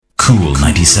Cool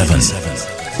 97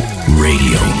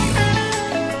 Radio.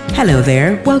 Hello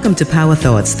there. Welcome to Power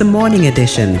Thoughts, the morning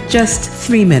edition. Just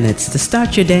 3 minutes to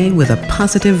start your day with a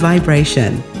positive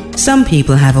vibration. Some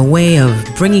people have a way of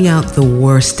bringing out the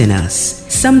worst in us.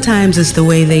 Sometimes it's the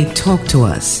way they talk to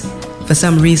us. For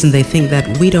some reason, they think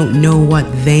that we don't know what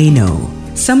they know.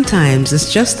 Sometimes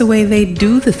it's just the way they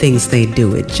do the things they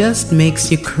do. It just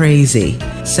makes you crazy.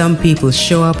 Some people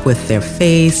show up with their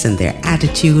face and their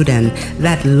attitude and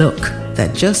that look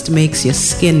that just makes your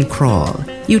skin crawl.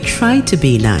 You try to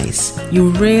be nice. You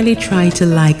really try to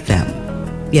like them.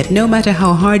 Yet no matter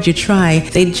how hard you try,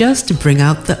 they just bring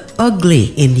out the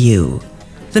ugly in you.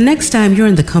 The next time you're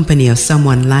in the company of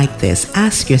someone like this,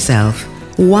 ask yourself,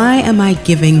 why am I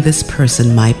giving this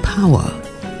person my power?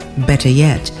 Better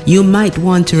yet, you might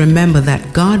want to remember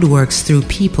that God works through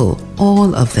people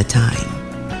all of the time.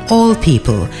 All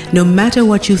people, no matter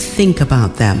what you think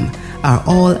about them, are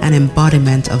all an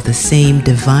embodiment of the same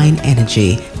divine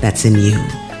energy that's in you.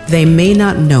 They may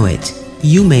not know it.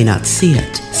 You may not see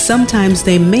it. Sometimes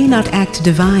they may not act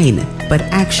divine, but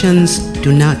actions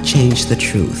do not change the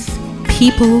truth.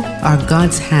 People are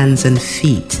God's hands and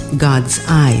feet, God's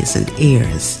eyes and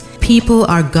ears. People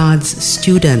are God's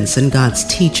students and God's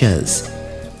teachers.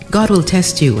 God will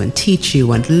test you and teach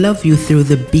you and love you through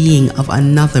the being of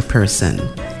another person.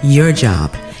 Your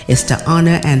job is to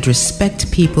honor and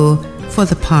respect people for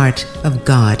the part of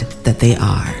God that they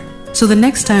are. So the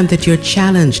next time that you're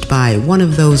challenged by one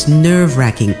of those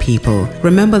nerve-wracking people,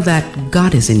 remember that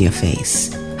God is in your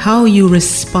face. How you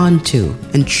respond to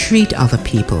and treat other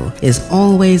people is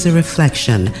always a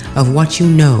reflection of what you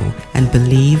know and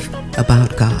believe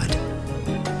about God.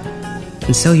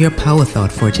 And so your power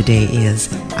thought for today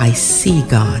is, I see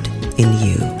God in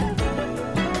you.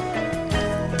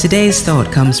 Today's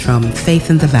thought comes from Faith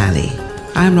in the Valley.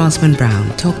 I'm Rosamond Brown.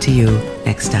 Talk to you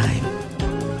next time.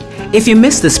 If you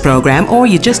missed this program or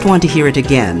you just want to hear it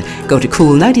again, go to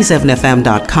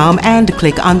cool97fm.com and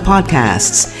click on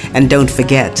podcasts. And don't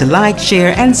forget to like,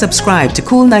 share, and subscribe to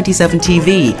Cool 97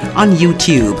 TV on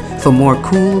YouTube for more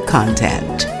cool content.